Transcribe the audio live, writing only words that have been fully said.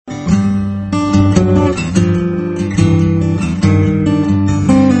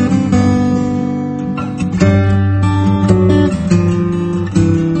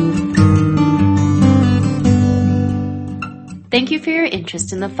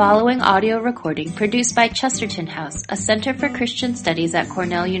interest in the following audio recording produced by Chesterton House, a Center for Christian Studies at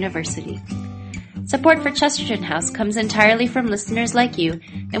Cornell University. Support for Chesterton House comes entirely from listeners like you,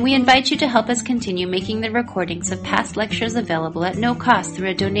 and we invite you to help us continue making the recordings of past lectures available at no cost through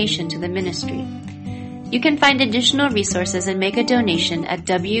a donation to the ministry. You can find additional resources and make a donation at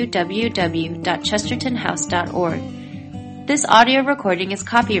www.chestertonhouse.org. This audio recording is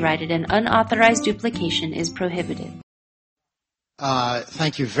copyrighted and unauthorized duplication is prohibited.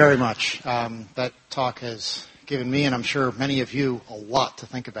 Thank you very much. That talk has given me, and I'm sure many of you, a lot to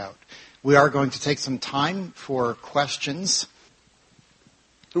think about. We are going to take some time for questions.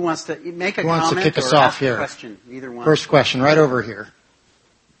 Who wants to make a comment? Who wants to kick us off here? Question? Either one. First question, right over here.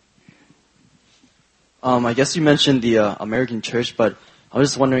 I guess you mentioned the American church, but I was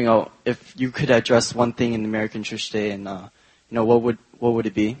just wondering if you could address one thing in the American church today, and what would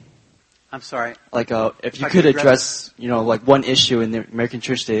it be? I'm sorry. Like if you could address like one issue in the American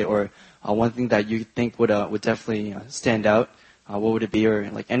church today, or one thing that you think would definitely stand out. What would it be, or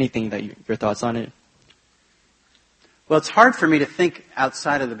like anything that your thoughts on it? Well, it's hard for me to think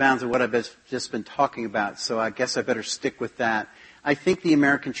outside of the bounds of what I've just been talking about, so I guess I better stick with that. I think the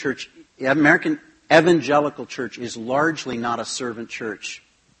American evangelical church is largely not a servant church.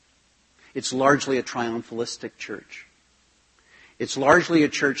 It's largely a triumphalistic church. It's largely a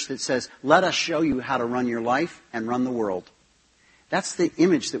church that says, let us show you how to run your life and run the world. That's the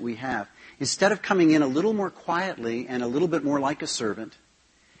image that we have. Instead of coming in a little more quietly and a little bit more like a servant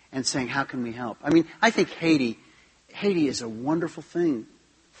and saying, how can we help? I mean, I think Haiti is a wonderful thing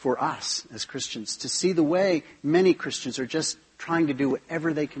for us as Christians to see the way many Christians are just trying to do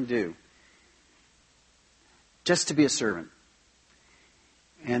whatever they can do just to be a servant.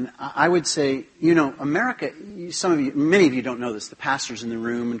 And I would say, America, many of you don't know this, the pastors in the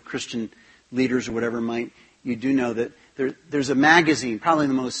room and Christian leaders or whatever you do know that there's a magazine, probably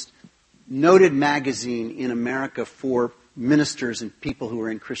the most noted magazine in America for ministers and people who are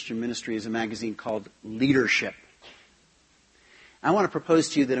in Christian ministry is a magazine called Leadership. I want to propose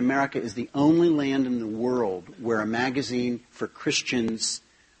to you that America is the only land in the world where a magazine for Christians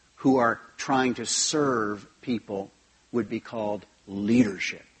who are trying to serve people would be called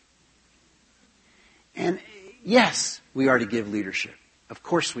Leadership. And yes, we are to give leadership. Of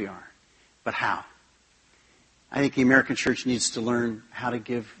course we are. But how? I think the American church needs to learn how to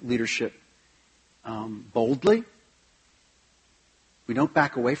give leadership boldly. We don't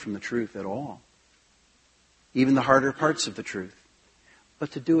back away from the truth at all. Even the harder parts of the truth.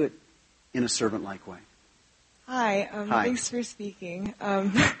 But to do it in a servant-like way. Hi. Thanks for speaking.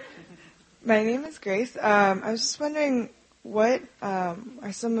 My name is Grace. I was just wondering, what are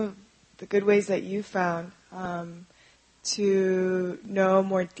some of the good ways that you found to know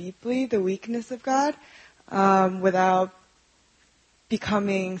more deeply the weakness of God without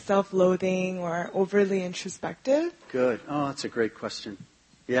becoming self-loathing or overly introspective? Good. Oh, that's a great question.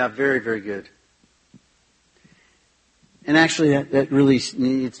 Yeah, very, very good. And actually, that really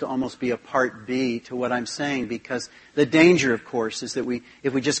needs to almost be a part B to what I'm saying, because the danger, of course, is that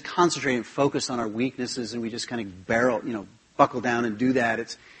if we just concentrate and focus on our weaknesses and we just kind of buckle down and do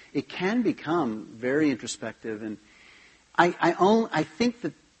that, it can become very introspective. And I think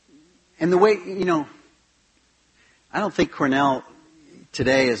that, and the way, I don't think Cornell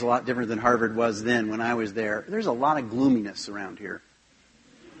today is a lot different than Harvard was then when I was there. There's a lot of gloominess around here.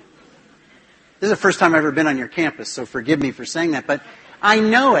 This is the first time I've ever been on your campus, so forgive me for saying that. But I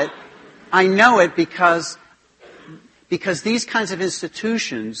know it. I know it because these kinds of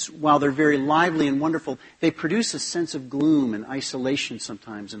institutions, while they're very lively and wonderful, they produce a sense of gloom and isolation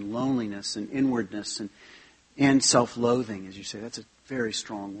sometimes, and loneliness and inwardness and self-loathing, as you say. That's a very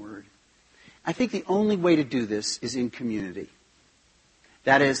strong word. I think the only way to do this is in community.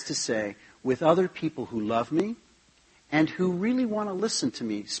 That is to say, with other people who love me, and who really want to listen to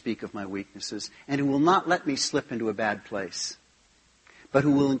me speak of my weaknesses, and who will not let me slip into a bad place, but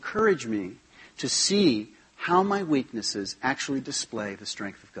who will encourage me to see how my weaknesses actually display the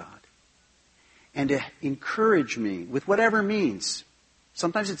strength of God. And to encourage me with whatever means.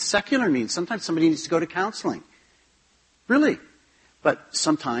 Sometimes it's secular means. Sometimes somebody needs to go to counseling. Really. But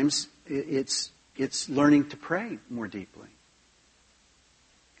sometimes it's learning to pray more deeply.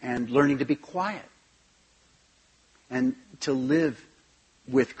 And learning to be quiet. And to live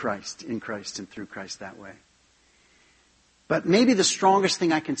with Christ, in Christ, and through Christ that way. But maybe the strongest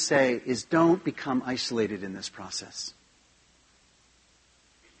thing I can say is don't become isolated in this process.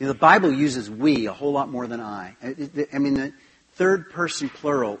 The Bible uses we a whole lot more than I. I mean, the third person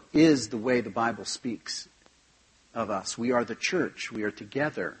plural is the way the Bible speaks of us. We are the church. We are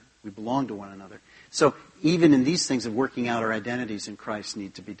together. We belong to one another. So even in these things of working out our identities in Christ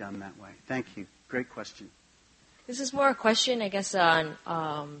need to be done that way. Thank you. Great question. This is more a question, I guess, on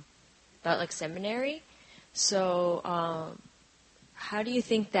about like seminary. So how do you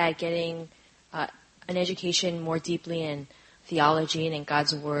think that getting an education more deeply in theology and in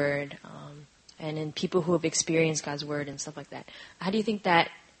God's Word and in people who have experienced God's Word and stuff like that, how do you think that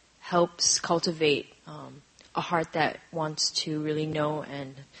helps cultivate a heart that wants to really know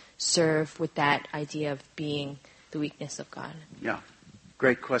and serve with that idea of being the weakness of God? Yeah,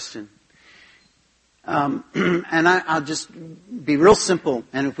 great question. And I'll just be real simple,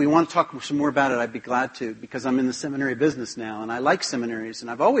 and if we want to talk some more about it, I'd be glad to, because I'm in the seminary business now, and I like seminaries, and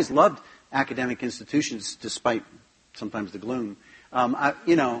I've always loved academic institutions, despite sometimes the gloom.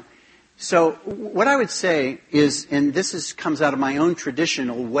 So what I would say is, and this comes out of my own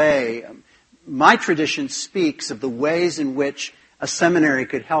traditional way, my tradition speaks of the ways in which a seminary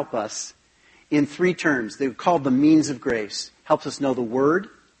could help us in three terms. They're called the means of grace. Helps us know the Word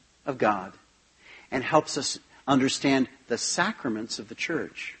of God, and helps us understand the sacraments of the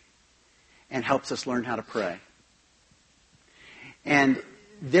church, and helps us learn how to pray. And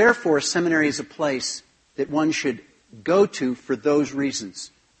therefore, seminary is a place that one should go to for those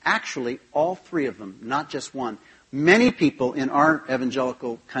reasons. Actually, all three of them, not just one. Many people in our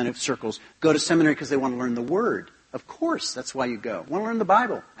evangelical kind of circles go to seminary because they want to learn the Word. Of course, that's why you go. Want to learn the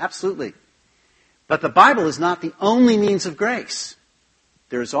Bible? Absolutely. But the Bible is not the only means of grace.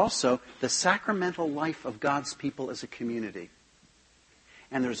 There is also the sacramental life of God's people as a community.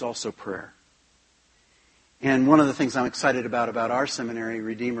 And there's also prayer. And one of the things I'm excited about our seminary,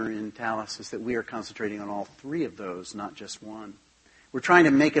 Redeemer in Tallis, is that we are concentrating on all three of those, not just one. We're trying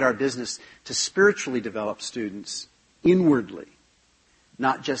to make it our business to spiritually develop students inwardly,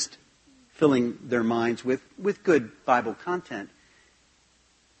 not just filling their minds with good Bible content.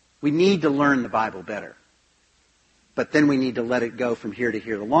 We need to learn the Bible better. But then we need to let it go from here to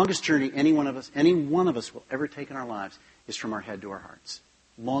here. The longest journey any one of us will ever take in our lives is from our head to our hearts.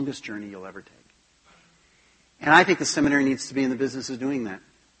 Longest journey you'll ever take. And I think the seminary needs to be in the business of doing that.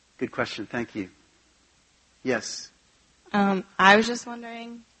 Good question. Thank you. Yes. I was just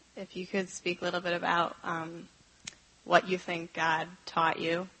wondering if you could speak a little bit about what you think God taught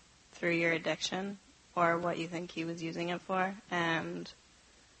you through your addiction, or what you think He was using it for, and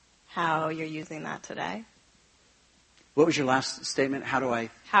how you're using that today. What was your last statement?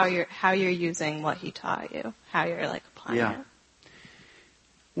 How you're using what He taught you, how you're applying it.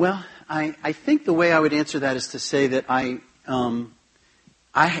 Well, I think the way I would answer that is to say that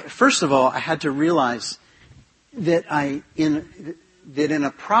first of all, I had to realize that in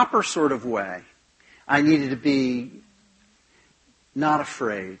a proper sort of way, I needed to be not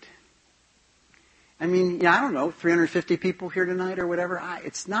afraid. I mean, I don't know, 350 people here tonight or whatever.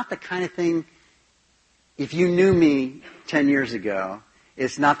 It's not the kind of thing, if you knew me 10 years ago,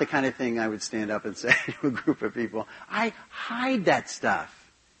 it's not the kind of thing I would stand up and say to a group of people. I hide that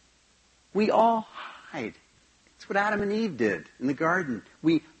stuff. We all hide. It's what Adam and Eve did in the garden.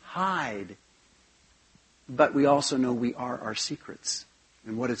 We hide. But we also know we are our secrets.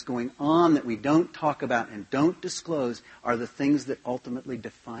 And what is going on that we don't talk about and don't disclose are the things that ultimately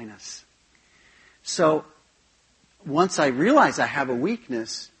define us. So, once I realize I have a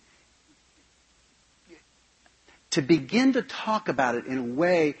weakness, to begin to talk about it in a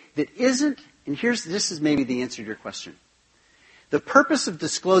way that isn't, and this is maybe the answer to your question. The purpose of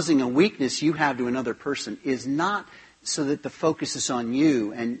disclosing a weakness you have to another person is not so that the focus is on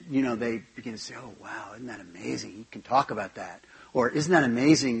you and, they begin to say, oh, wow, isn't that amazing? He can talk about that. Or isn't that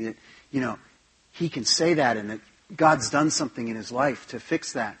amazing that, he can say that and that God's done something in his life to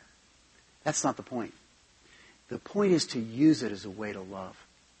fix that. That's not the point. The point is to use it as a way to love.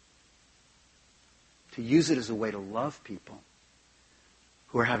 To use it as a way to love people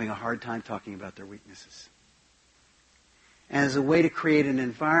who are having a hard time talking about their weaknesses. And as a way to create an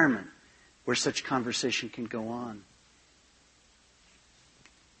environment where such conversation can go on.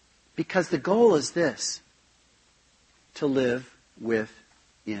 Because the goal is this: to live with,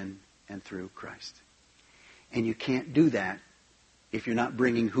 in, and through Christ. And you can't do that if you're not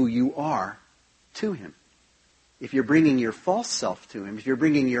bringing who you are to Him. If you're bringing your false self to Him, if you're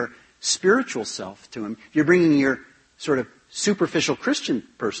bringing your spiritual self to Him, if you're bringing your sort of superficial Christian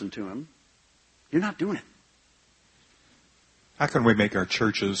person to Him, you're not doing it. How can we make our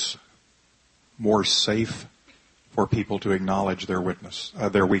churches more safe for people to acknowledge their weakness?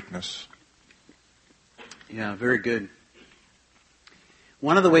 Yeah, very good.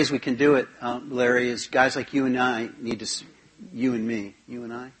 One of the ways we can do it, Larry, is guys like you and I need to, you and me, you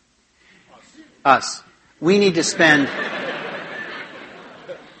and I? Us. We need to spend,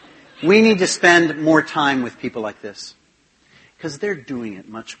 We need to spend more time with people like this because they're doing it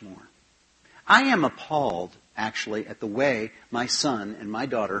much more. I am appalled, actually, at the way my son and my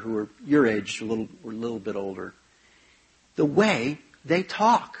daughter, who are your age, or a little bit older, the way they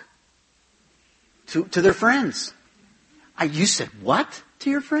talk to their friends. You said, what to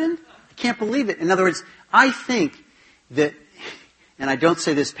your friend? I can't believe it. In other words, I think that, and I don't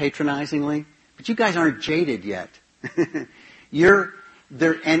say this patronizingly, but you guys aren't jaded yet. You're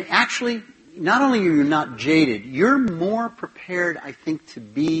there, and actually, not only are you not jaded, you're more prepared, I think, to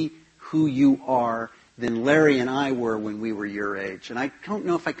be who you are than Larry and I were when we were your age. And I don't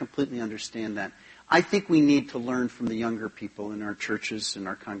know if I completely understand that. I think we need to learn from the younger people in our churches and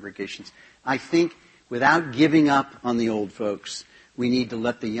our congregations. I think without giving up on the old folks, we need to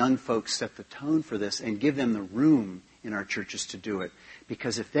let the young folks set the tone for this and give them the room in our churches to do it.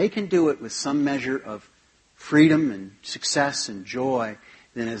 Because if they can do it with some measure of freedom and success and joy,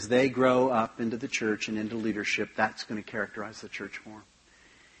 then as they grow up into the church and into leadership, that's going to characterize the church more.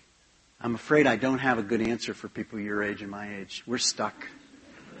 I'm afraid I don't have a good answer for people your age and my age. We're stuck.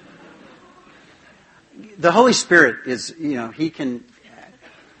 The Holy Spirit is, He can,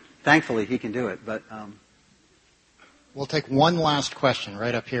 thankfully He can do it, but... We'll take one last question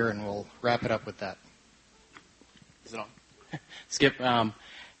right up here and we'll wrap it up with that. Is it on? Skip,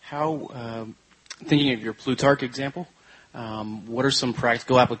 thinking of your Plutarch example, what are some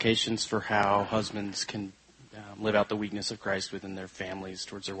practical applications for how husbands can live out the weakness of Christ within their families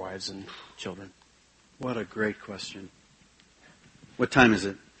towards their wives and children? What a great question. What time is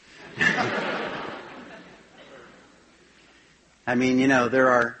it? I mean, there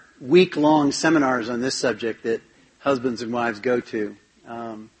are week-long seminars on this subject that husbands and wives go to.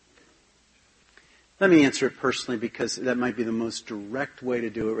 Let me answer it personally because that might be the most direct way to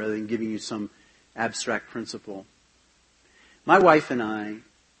do it rather than giving you some abstract principle. My wife and I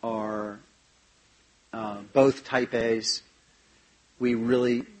are both type A's. We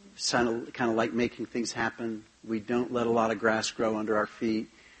really kind of like making things happen. We don't let a lot of grass grow under our feet.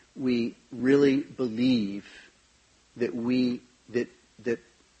 We really believe that we're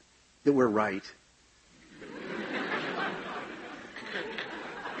right.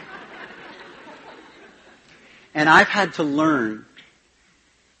 And I've had to learn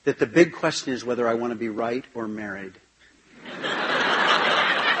that the big question is whether I want to be right or married.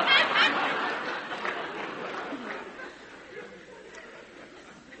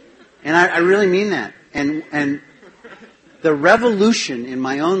 And I really mean that. And the revolution in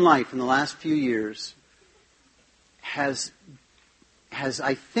my own life in the last few years has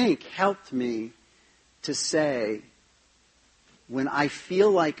I think, helped me to say, when I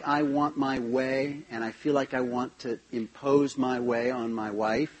feel like I want my way and I feel like I want to impose my way on my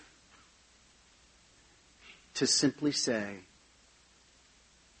wife, to simply say,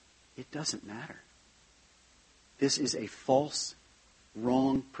 it doesn't matter. This is a false,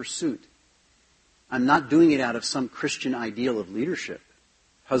 wrong pursuit. I'm not doing it out of some Christian ideal of leadership,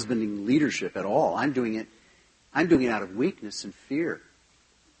 husbanding leadership at all. I'm doing it out of weakness and fear.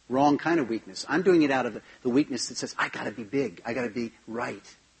 Wrong kind of weakness. I'm doing it out of the weakness that says, I got to be big. I got to be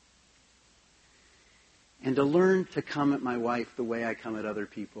right. And to learn to come at my wife the way I come at other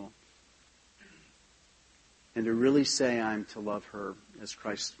people. And to really say I'm to love her as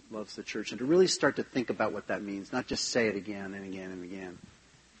Christ loves the church. And to really start to think about what that means. Not just say it again and again and again.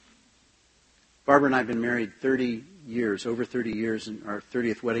 Barbara and I have been married 30 years, over 30 years. And our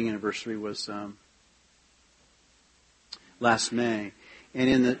 30th wedding anniversary was last May.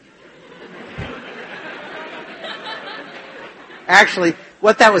 And actually,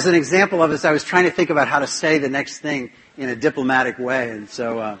 what that was an example of is I was trying to think about how to say the next thing in a diplomatic way. And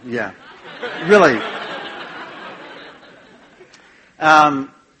so, really.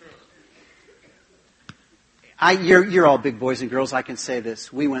 You're all big boys and girls. I can say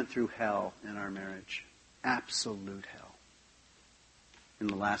this. We went through hell in our marriage. Absolute hell. In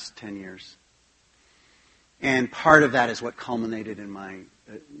the last 10 years. And part of that is what culminated in my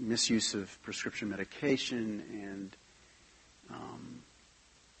misuse of prescription medication, and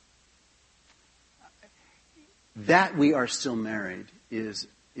that we are still married is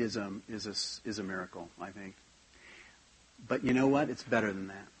a miracle, I think. But you know what? It's better than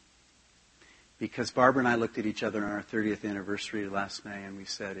that. Because Barbara and I looked at each other on our 30th anniversary last May, and we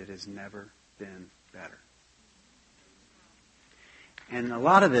said, it has never been better. And a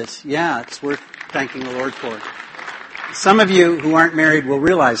lot of this, it's worth thanking the Lord for. Some of you who aren't married will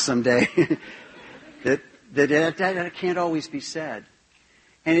realize someday that can't always be said.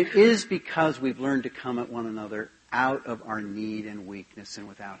 And it is because we've learned to come at one another out of our need and weakness and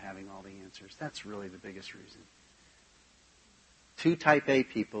without having all the answers. That's really the biggest reason. Two type A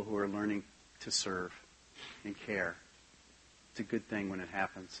people who are learning to serve and care. It's a good thing when it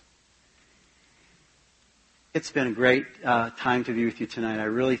happens. It's been a great time to be with you tonight. I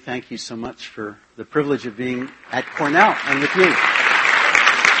really thank you so much for the privilege of being at Cornell and with you.